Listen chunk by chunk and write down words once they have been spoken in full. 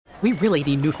We really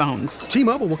need new phones.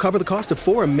 T-Mobile will cover the cost of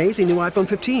 4 amazing new iPhone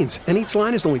 15s, and each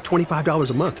line is only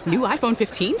 $25 a month. New iPhone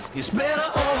 15s? It's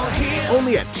better over here.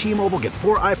 Only at T-Mobile, get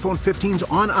 4 iPhone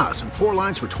 15s on us and 4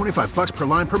 lines for $25 per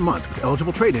line per month with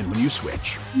eligible trade-in when you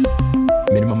switch.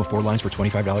 Minimum of 4 lines for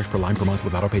 $25 per line per month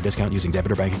with autopay discount using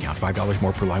debit or bank account. $5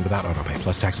 more per line without autopay,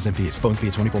 plus taxes and fees. Phone fee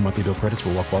at 24 monthly bill credits for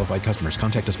well-qualified customers.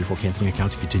 Contact us before canceling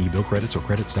account to continue bill credits or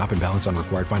credit stop and balance on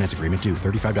required finance agreement due.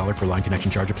 $35 per line connection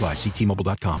charge applies. See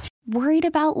T-Mobile.com. Worried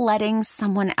about letting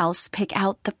someone else pick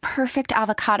out the perfect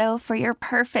avocado for your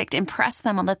perfect impress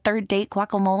them on the third date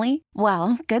guacamole?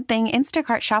 Well, good thing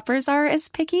Instacart shoppers are as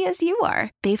picky as you are.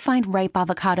 They find ripe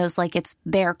avocados like it's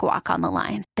their guac on the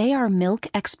line. They are milk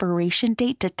expiration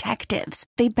date detectives.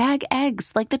 They bag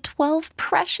eggs like the 12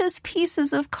 precious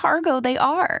pieces of cargo they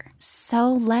are.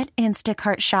 So let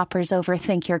Instacart shoppers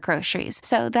overthink your groceries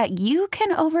so that you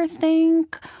can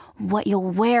overthink what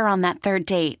you'll wear on that third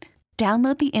date.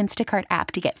 Download the Instacart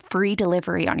app to get free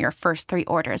delivery on your first 3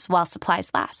 orders while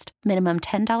supplies last. Minimum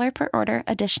 $10 per order.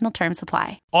 Additional terms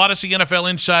apply. Odyssey NFL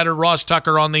insider Ross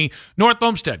Tucker on the North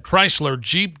Olmsted Chrysler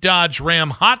Jeep Dodge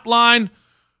Ram hotline.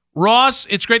 Ross,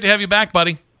 it's great to have you back,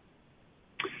 buddy.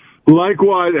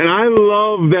 Likewise, and I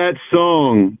love that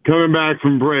song coming back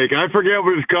from break. I forget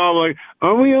what it's called. Like,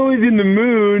 are we always in the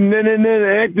mood?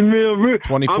 Act the real rude.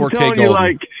 24K I'm Golden. you,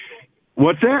 like,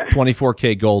 what's that?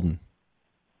 24K Golden.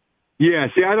 Yeah,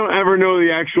 see, I don't ever know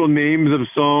the actual names of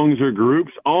songs or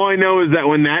groups. All I know is that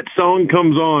when that song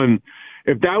comes on,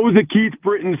 if that was a Keith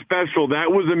Britton special,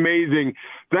 that was amazing.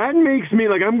 That makes me,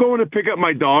 like, I'm going to pick up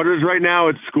my daughters right now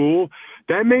at school.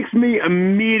 That makes me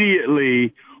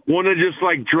immediately want to just,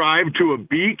 like, drive to a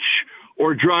beach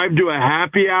or drive to a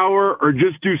happy hour or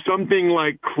just do something,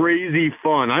 like, crazy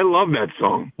fun. I love that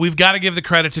song. We've got to give the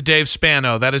credit to Dave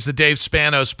Spano. That is the Dave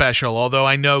Spano special, although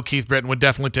I know Keith Britton would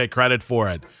definitely take credit for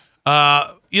it.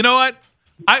 You know what?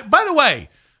 By the way,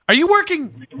 are you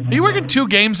working 2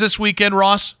 games this weekend,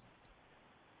 Ross?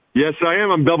 Yes, I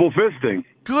am. I'm double fisting.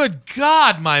 Good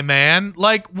God, my man.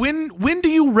 Like, when do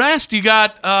you rest? You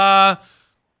got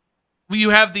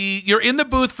you're in the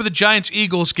booth for the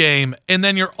Giants-Eagles game, and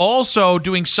then you're also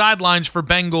doing sidelines for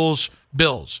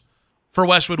Bengals-Bills for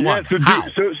Westwood One. So How?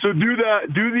 do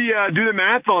the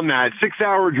math on that.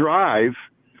 6-hour drive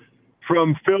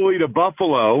from Philly to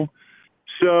Buffalo.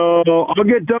 So I'll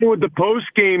get done with the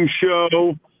post-game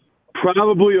show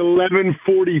probably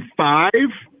 11:45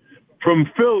 from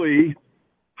Philly,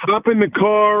 hop in the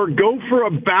car, go for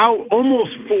about almost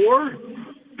 4,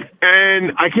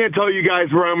 and I can't tell you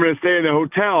guys where I'm going to stay in the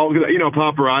hotel because, you know,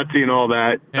 paparazzi and all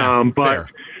that. Yeah, but fair.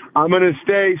 I'm going to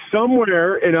stay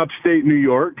somewhere in upstate New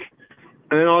York,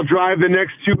 and then I'll drive the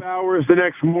next 2 hours the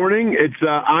next morning. It's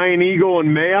Iron Eagle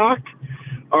and Mayock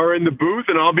are in the booth,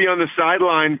 and I'll be on the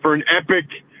sideline for an epic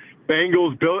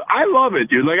Bengals Bill. I love it,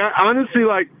 dude. Like, I honestly,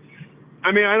 like,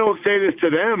 I mean, I don't say this to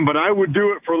them, but I would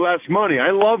do it for less money.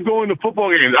 I love going to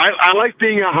football games. I like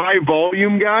being a high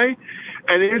volume guy.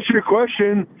 And to answer your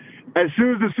question, as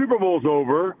soon as the Super Bowl's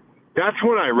over, that's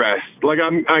when I rest. Like,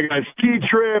 I got a ski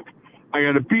trip, I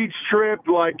got a beach trip.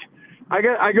 Like, I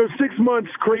go 6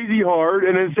 months crazy hard,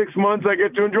 and in 6 months I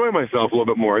get to enjoy myself a little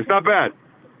bit more. It's not bad.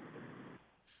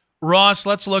 Ross,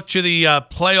 let's look to the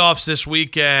playoffs this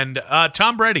weekend.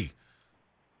 Tom Brady,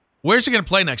 where's he going to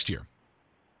play next year?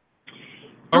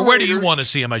 Or where do you want to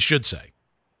see him, I should say?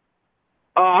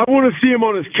 I want to see him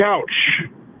on his couch.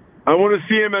 I want to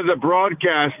see him as a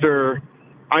broadcaster.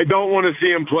 I don't want to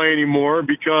see him play anymore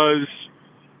because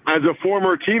as a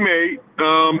former teammate,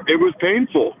 it was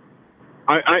painful.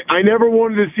 I never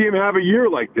wanted to see him have a year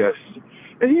like this.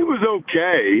 And he was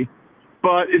okay,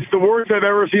 but it's the worst I've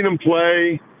ever seen him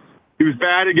play. He was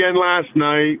bad again last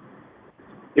night.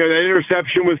 You know, that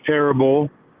interception was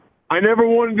terrible. I never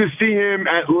wanted to see him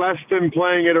at less than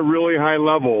playing at a really high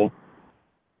level.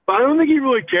 But I don't think he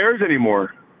really cares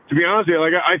anymore, to be honest with you.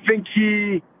 Like, I think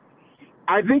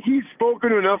he's spoken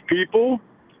to enough people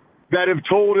that have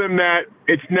told him that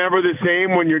it's never the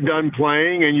same when you're done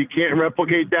playing and you can't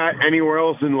replicate that anywhere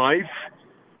else in life.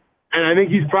 And I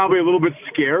think he's probably a little bit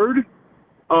scared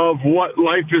of what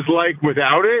life is like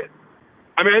without it.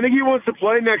 I mean, I think he wants to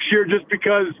play next year just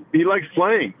because he likes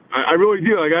playing. I really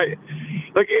do. I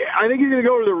think he's going to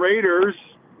go to the Raiders,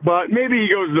 but maybe he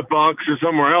goes to the Bucs or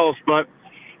somewhere else. But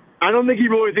I don't think he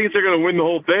really thinks they're going to win the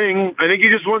whole thing. I think he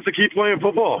just wants to keep playing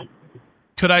football.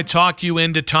 Could I talk you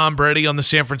into Tom Brady on the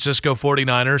San Francisco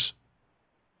 49ers?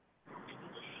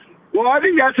 Well, I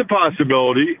think that's a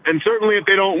possibility. And certainly if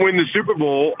they don't win the Super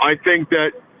Bowl, I think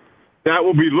that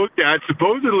will be looked at.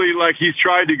 Supposedly, like, he's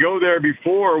tried to go there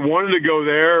before, wanted to go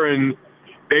there, and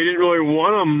they didn't really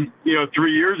want him,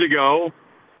 3 years ago.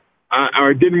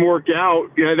 or it didn't work out.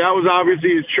 That was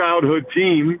obviously his childhood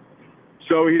team,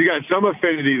 so he's got some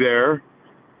affinity there.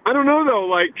 I don't know, though,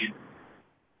 like,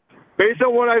 based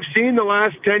on what I've seen the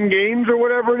last 10 games or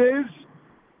whatever it is,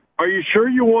 are you sure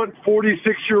you want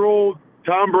 46-year-old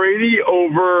Tom Brady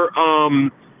over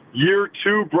year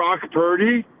 2 Brock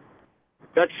Purdy?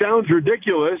 That sounds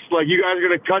ridiculous. Like, you guys are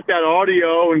going to cut that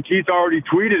audio, and Keith already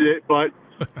tweeted it, but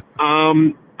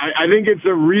I think it's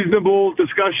a reasonable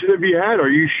discussion to be had. Are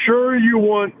you sure you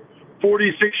want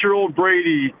 46-year-old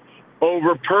Brady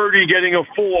over Purdy getting a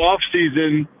full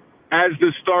offseason as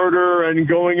the starter and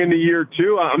going into year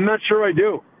 2? I'm not sure I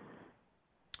do.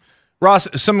 Ross,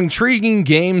 some intriguing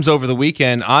games over the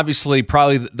weekend. Obviously,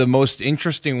 probably the most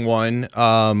interesting one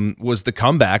was the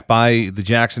comeback by the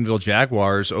Jacksonville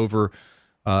Jaguars over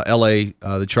L.A.,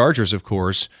 the Chargers, of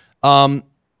course.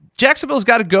 Jacksonville's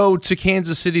got to go to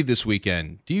Kansas City this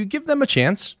weekend. Do you give them a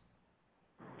chance?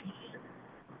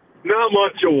 Not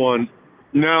much of one.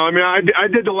 No, I mean, I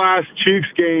did the last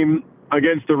Chiefs game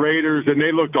against the Raiders, and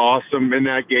they looked awesome in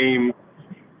that game.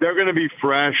 They're going to be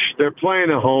fresh. They're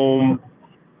playing at home.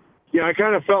 I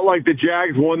kind of felt like the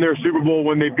Jags won their Super Bowl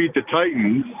when they beat the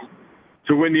Titans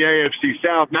to win the AFC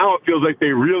South. Now it feels like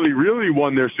they really, really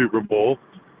won their Super Bowl,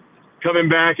 coming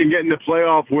back and getting the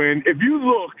playoff win. If you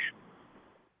look,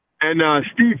 and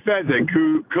Steve Fezzik,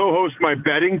 who co-hosts my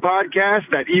betting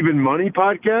podcast, that Even Money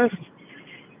podcast,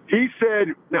 he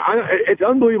said, now, it's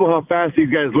unbelievable how fast these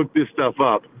guys look this stuff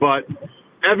up, but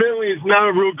evidently it's not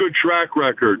a real good track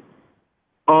record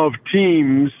of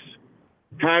teams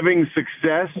having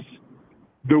success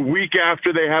the week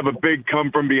after they have a big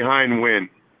come-from-behind win.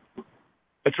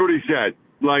 That's what he said.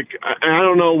 Like, I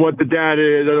don't know what the data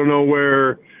is. I don't know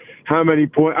how many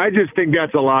points. I just think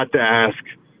that's a lot to ask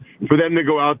for them to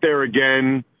go out there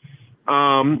again.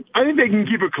 I think they can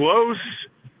keep it close.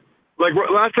 Like,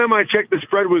 last time I checked, the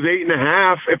spread was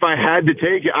 8.5. If I had to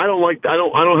take it, I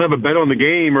don't have a bet on the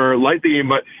game or like the game,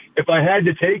 but if I had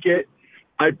to take it,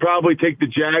 I'd probably take the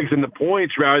Jags and the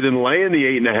points rather than laying the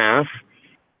 8.5.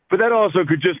 But that also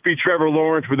could just be Trevor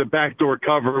Lawrence with a backdoor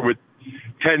cover with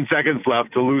 10 seconds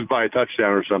left to lose by a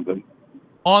touchdown or something.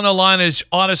 On the line is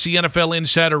Odyssey NFL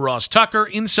insider Ross Tucker.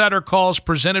 Insider calls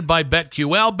presented by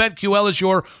BetQL. BetQL is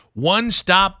your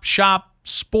one-stop shop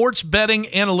sports betting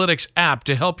analytics app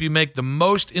to help you make the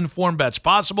most informed bets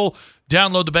possible.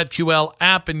 Download the BetQL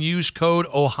app and use code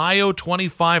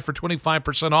OHIO25 for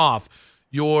 25% off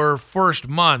your first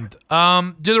month.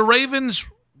 Do the Ravens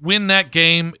win that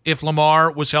game if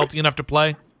Lamar was healthy enough to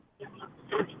play?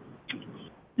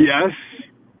 Yes.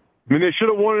 I mean, they should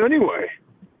have won it anyway.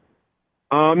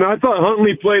 Now, I thought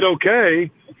Huntley played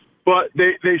okay, but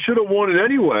they should have won it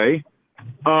anyway.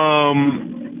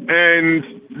 And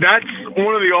that's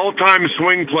one of the all-time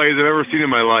swing plays I've ever seen in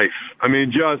my life. I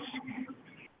mean,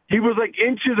 he was like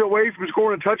inches away from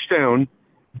scoring a touchdown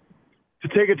to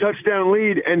take a touchdown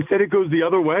lead, and instead it goes the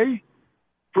other way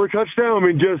for a touchdown. I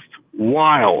mean, just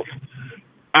wild.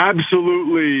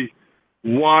 Absolutely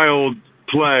wild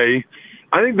play.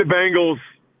 I think the Bengals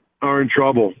are in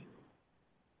trouble.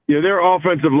 Their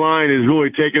offensive line is really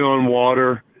taking on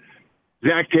water.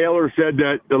 Zach Taylor said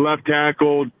that the left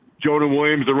tackle, Jonah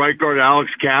Williams, the right guard,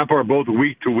 Alex Kapp, are both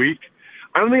week to week.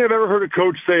 I don't think I've ever heard a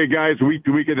coach say a guy's week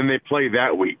to week and then they play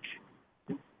that week.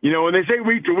 When they say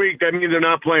week to week, that means they're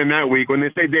not playing that week. When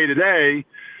they say day to day,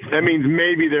 that means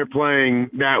maybe they're playing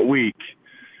that week.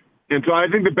 And so I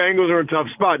think the Bengals are in a tough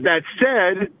spot. That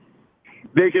said,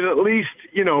 they can at least,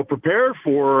 prepare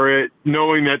for it,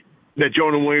 knowing that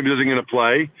Jonah Williams isn't going to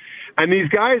play. And these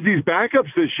guys, these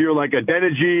backups this year, like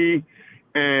Adeniji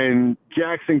and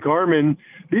Jackson Carman,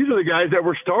 these are the guys that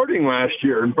were starting last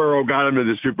year, and Burrow got them to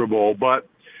the Super Bowl. But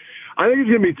I think it's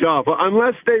going to be tough.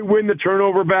 Unless they win the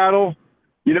turnover battle,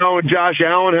 and Josh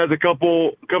Allen has a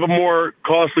couple more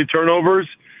costly turnovers,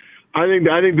 I think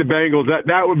the Bengals,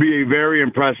 that would be a very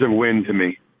impressive win to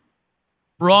me.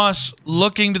 Ross,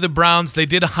 looking to the Browns, they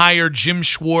did hire Jim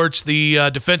Schwartz, the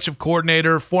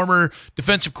former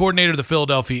defensive coordinator of the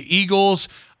Philadelphia Eagles.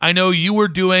 I know you were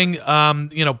doing,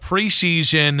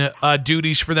 preseason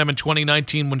duties for them in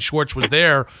 2019 when Schwartz was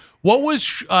there. What was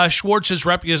Schwartz's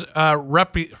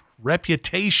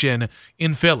reputation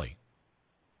in Philly?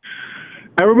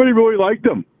 Everybody really liked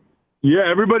him. Yeah,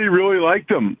 everybody really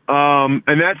liked him. And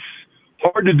that's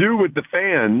hard to do with the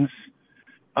fans.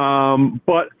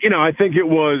 But, I think it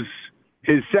was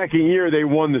his second year they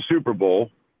won the Super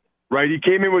Bowl, right? He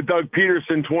came in with Doug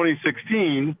Peterson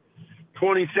 2016.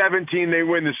 2017, they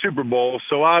win the Super Bowl.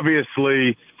 So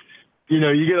obviously,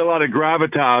 you get a lot of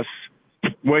gravitas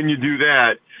when you do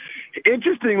that.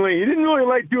 Interestingly, he didn't really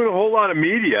like doing a whole lot of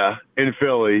media in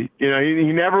Philly. He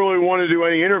never really wanted to do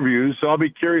any interviews, so I'll be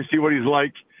curious to see what he's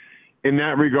like in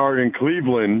that regard in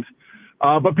Cleveland.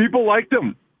 But people liked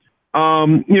him.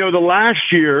 The last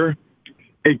year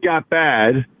it got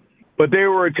bad, but they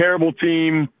were a terrible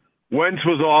team. Wentz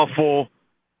was awful,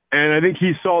 and I think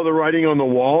he saw the writing on the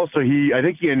wall, so I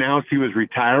think he announced he was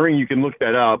retiring. You can look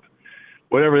that up,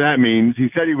 whatever that means. He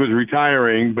said he was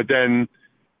retiring, but then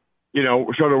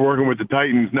started working with the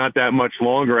Titans not that much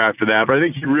longer after that. But I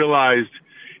think he realized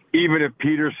even if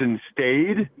Peterson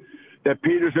stayed, that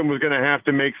Peterson was going to have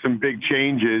to make some big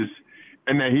changes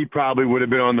and that he probably would have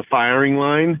been on the firing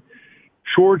line.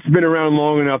 Schwartz has been around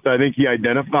long enough that I think he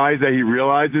identifies that, he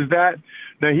realizes that.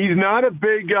 Now, he's not a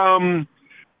big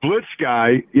blitz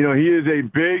guy. He is a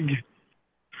big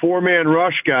four-man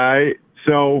rush guy.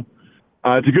 So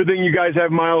it's a good thing you guys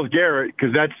have Myles Garrett,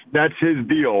 because that's his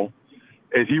deal.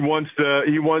 Is he wants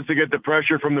to get the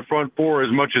pressure from the front four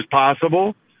as much as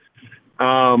possible.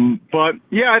 But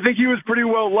yeah, I think he was pretty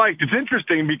well liked. It's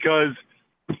interesting because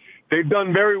they've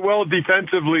done very well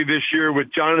defensively this year with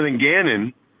Jonathan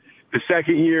Gannon, the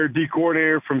second-year D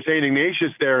coordinator from St.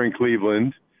 Ignatius there in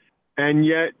Cleveland, and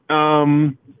yet a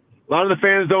lot of the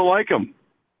fans don't like him.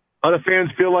 A lot of fans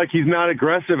feel like he's not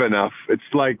aggressive enough. It's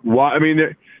like, why? I mean,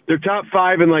 they're top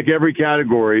 5 in like every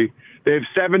category. They have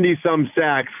 70-some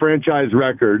sacks, franchise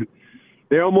record.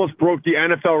 They almost broke the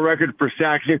NFL record for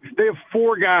sacks. They have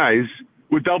 4 guys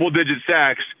with double-digit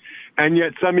sacks, and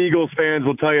yet some Eagles fans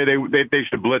will tell you they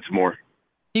should blitz more.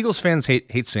 Eagles fans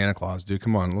hate Santa Claus, dude.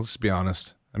 Come on, let's be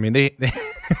honest. I mean, they'll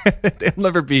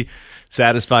never be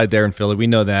satisfied there in Philly. We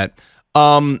know that.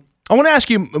 I want to ask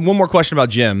you one more question about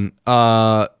Jim.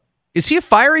 Is he a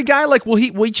fiery guy? Like, will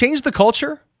he change the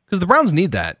culture? Because the Browns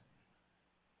need that.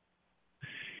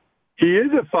 He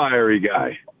is a fiery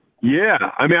guy. Yeah.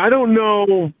 I mean, I don't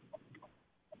know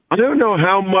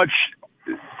how much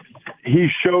he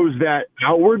shows that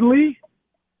outwardly,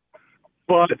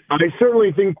 but I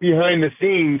certainly think behind the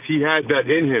scenes he has that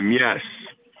in him. Yes.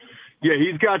 Yeah,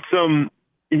 he's got some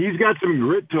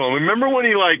grit to him. Remember when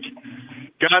he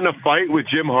got in a fight with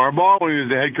Jim Harbaugh when he was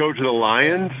the head coach of the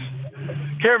Lions?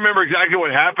 Can't remember exactly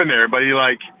what happened there, but he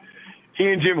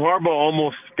and Jim Harbaugh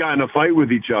almost got in a fight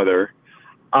with each other.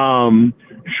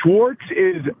 Schwartz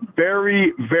is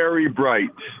very, very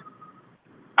bright.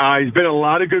 He's been in a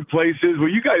lot of good places. Well,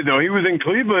 you guys know he was in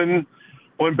Cleveland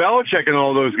when Belichick and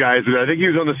all those guys were there. I think he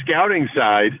was on the scouting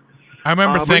side. I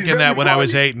remember thinking that when I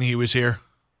was 8 and he was here.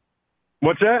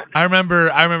 What's that? I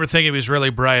remember thinking he was really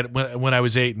bright when I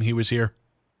was 8 and he was here.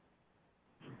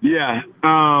 Yeah.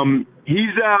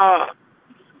 He's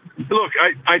look,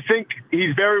 I think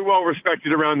he's very well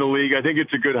respected around the league. I think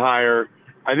it's a good hire.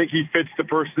 I think he fits the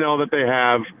personnel that they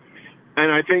have.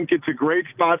 And I think it's a great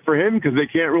spot for him because they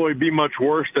can't really be much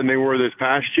worse than they were this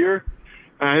past year.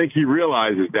 And I think he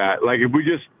realizes that. Like, if we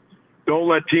just don't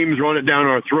let teams run it down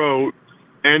our throat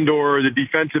and or the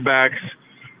defensive backs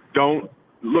don't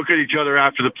look at each other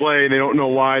after the play and they don't know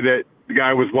why that the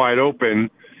guy was wide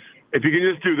open, if you can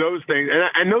just do those things.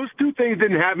 And those two things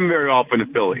didn't happen very often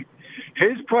in Philly.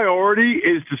 His priority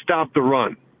is to stop the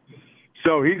run.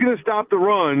 So he's going to stop the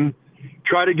run,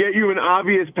 try to get you in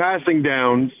obvious passing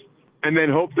downs, and then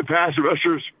hope the pass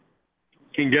rushers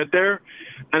can get there.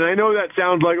 And I know that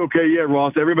sounds like, okay, yeah,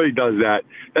 Ross, everybody does that.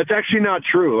 That's actually not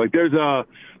true. Like, there's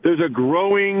a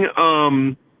growing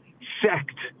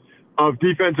sect of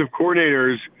defensive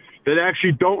coordinators that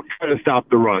actually don't try to stop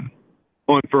the run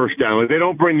on first down. Like, they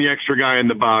don't bring the extra guy in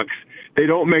the box. They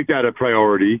don't make that a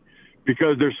priority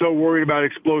because they're so worried about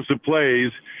explosive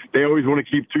plays. They always want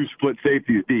to keep 2 split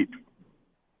safeties deep.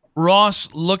 Ross,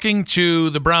 looking to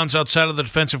the Browns outside of the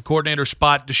defensive coordinator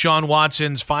spot, Deshaun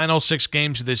Watson's final 6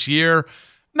 games of this year,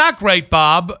 not great,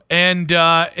 Bob. And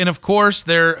of course,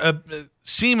 they're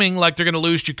seeming like they're going to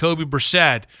lose Jacoby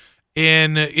Brissett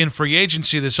in free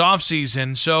agency this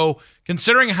offseason. So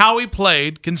considering how he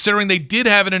played, considering they did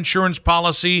have an insurance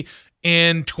policy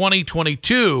in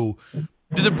 2022,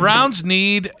 do the Browns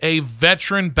need a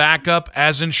veteran backup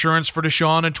as insurance for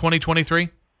Deshaun in 2023?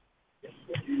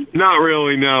 Not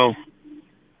really, no.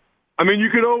 I mean, you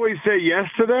could always say yes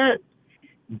to that,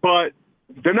 but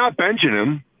they're not benching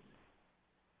him.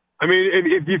 I mean,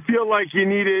 if you feel like you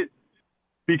need it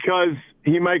because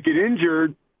he might get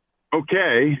injured,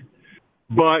 okay,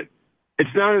 but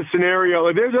it's not a scenario.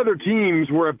 Like, there's other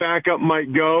teams where a backup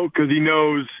might go because he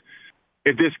knows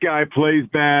if this guy plays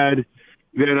bad,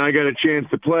 then I got a chance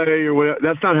to play or whatever.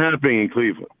 That's not happening in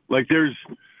Cleveland. Like, there's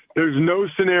no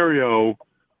scenario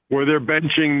where they're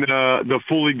benching the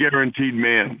fully guaranteed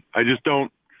man. I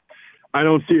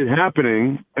don't see it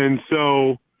happening. And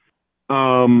so,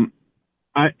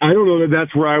 I don't know that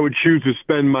that's where I would choose to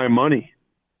spend my money.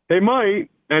 They might,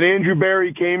 and Andrew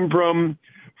Berry came from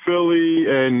Philly,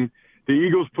 and the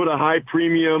Eagles put a high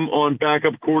premium on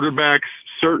backup quarterbacks,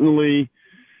 certainly,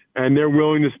 and they're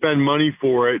willing to spend money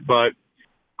for it, but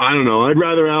I don't know. I'd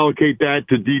rather allocate that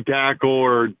to D-tackle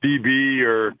or DB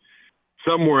or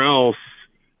somewhere else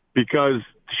because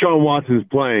Deshaun Watson's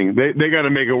playing. They got to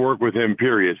make it work with him,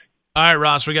 period. All right,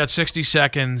 Ross, we got 60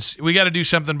 seconds. We got to do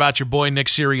something about your boy Nick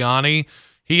Sirianni.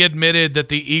 He admitted that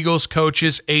the Eagles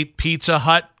coaches ate Pizza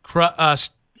Hut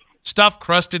stuffed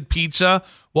crusted pizza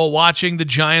while watching the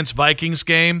Giants-Vikings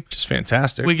game. Just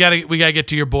fantastic. We got to get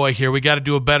to your boy here. We got to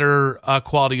do a better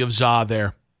quality of za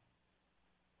there.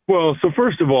 Well, so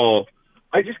first of all,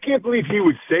 I just can't believe he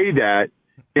would say that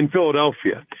in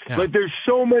Philadelphia. Yeah. Like, there's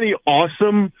so many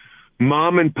awesome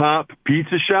mom-and-pop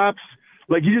pizza shops.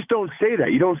 Like, you just don't say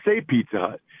that. You don't say Pizza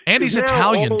Hut. And he's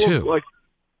Italian, too.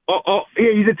 Yeah,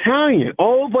 he's Italian.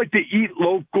 All of, like, the eat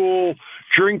local,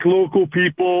 drink local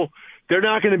people, they're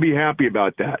not going to be happy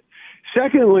about that.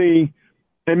 Secondly,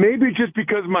 and maybe just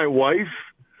because my wife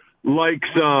likes,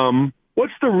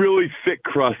 what's the really thick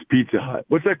crust Pizza Hut?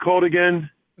 What's that called again?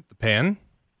 The pan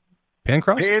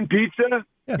crust? Pan pizza?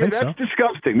 Yeah, I think that's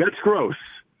disgusting. That's gross.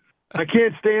 I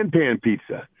can't stand pan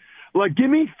pizza. Like, give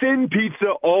me thin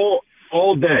pizza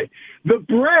all day. The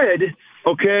bread,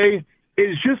 okay,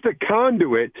 is just a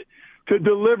conduit to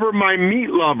deliver my meat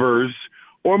lovers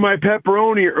or my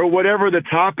pepperoni or whatever the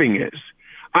topping is.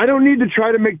 I don't need to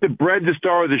try to make the bread the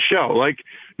star of the show. Like,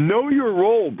 know your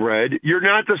role, bread. You're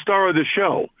not the star of the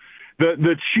show.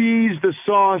 The cheese, the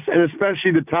sauce, and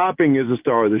especially the topping is the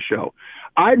star of the show.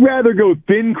 I'd rather go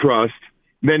thin crust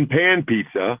than pan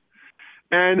pizza.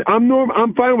 And I'm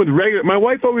fine with regular. My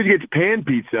wife always gets pan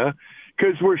pizza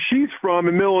because where she's from,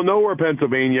 in middle of nowhere,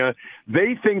 Pennsylvania,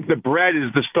 they think the bread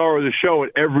is the star of the show at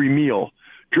every meal.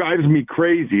 Drives me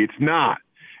crazy. It's not.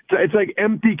 It's like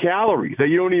empty calories that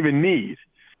you don't even need.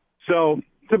 So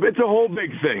it's a whole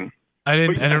big thing. I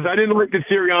didn't like that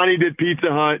Sirianni did Pizza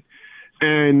Hut,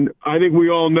 and I think we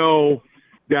all know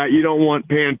that you don't want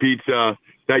pan pizza,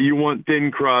 that you want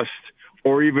thin crust,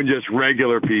 or even just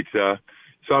regular pizza.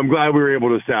 So I'm glad we were able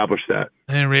to establish that.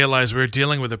 I didn't realize we were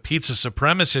dealing with a pizza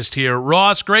supremacist here.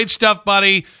 Ross, great stuff,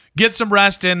 buddy. Get some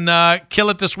rest and kill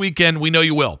it this weekend. We know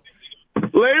you will.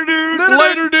 Later, dudes.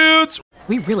 Later, dudes.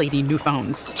 We really need new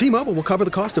phones. T-Mobile will cover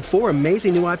the cost of 4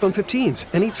 amazing new iPhone 15s,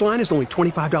 and each line is only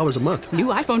 $25 a month. New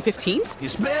iPhone 15s?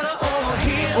 It's better over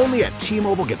here. Only at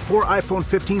T-Mobile, get 4 iPhone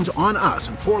 15s on us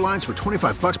and 4 lines for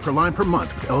 $25 per line per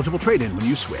month with eligible trade-in when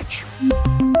you switch.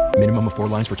 Minimum of 4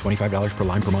 lines for $25 per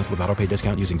line per month with autopay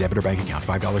discount using debit or bank account.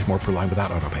 $5 more per line without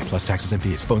autopay, plus taxes and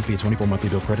fees. Phone fee at 24 monthly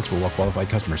bill credits for well-qualified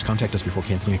customers. Contact us before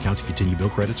canceling account to continue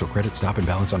bill credits or credit stop and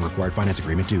balance on required finance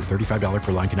agreement due. $35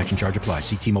 per line connection charge applies.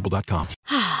 See T-Mobile.com.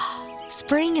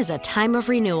 Spring is a time of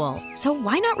renewal, so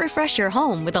why not refresh your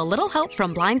home with a little help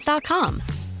from Blinds.com?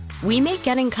 We make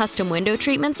getting custom window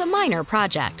treatments a minor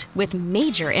project with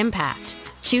major impact.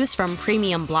 Choose from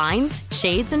premium blinds,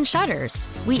 shades, and shutters.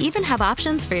 We even have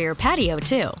options for your patio,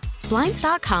 too.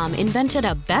 Blinds.com invented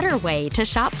a better way to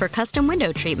shop for custom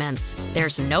window treatments.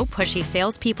 There's no pushy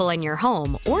salespeople in your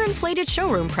home or inflated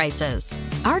showroom prices.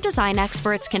 Our design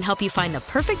experts can help you find the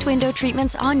perfect window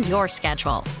treatments on your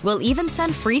schedule. We'll even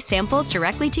send free samples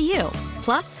directly to you.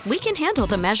 Plus, we can handle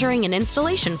the measuring and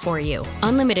installation for you.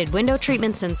 Unlimited window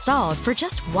treatments installed for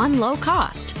just one low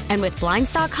cost. And with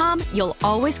Blinds.com, you'll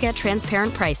always get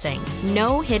transparent pricing.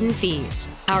 No hidden fees.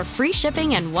 Our free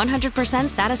shipping and 100%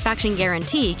 satisfaction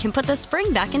guarantee can put the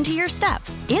spring back into your step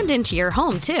and into your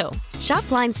home, too. Shop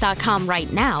Blinds.com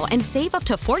right now and save up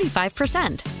to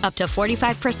 45%. Up to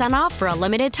 45% off for a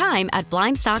limited time at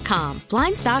Blinds.com.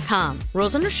 Blinds.com.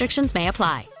 Rules and restrictions may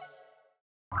apply.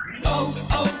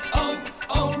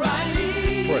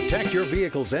 O'Reilly. Protect your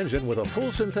vehicle's engine with a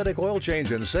full synthetic oil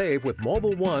change and save with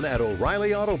Mobil 1 at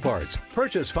O'Reilly Auto Parts.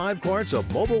 Purchase 5 quarts of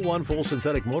Mobil 1 full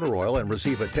synthetic motor oil and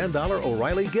receive a $10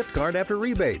 O'Reilly gift card after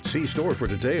rebate. See store for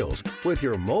details. With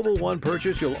your Mobil 1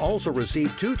 purchase, you'll also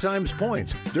receive 2 times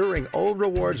points during O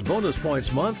Rewards Bonus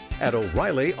Points Month at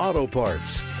O'Reilly Auto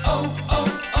Parts.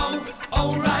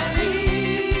 O'Reilly.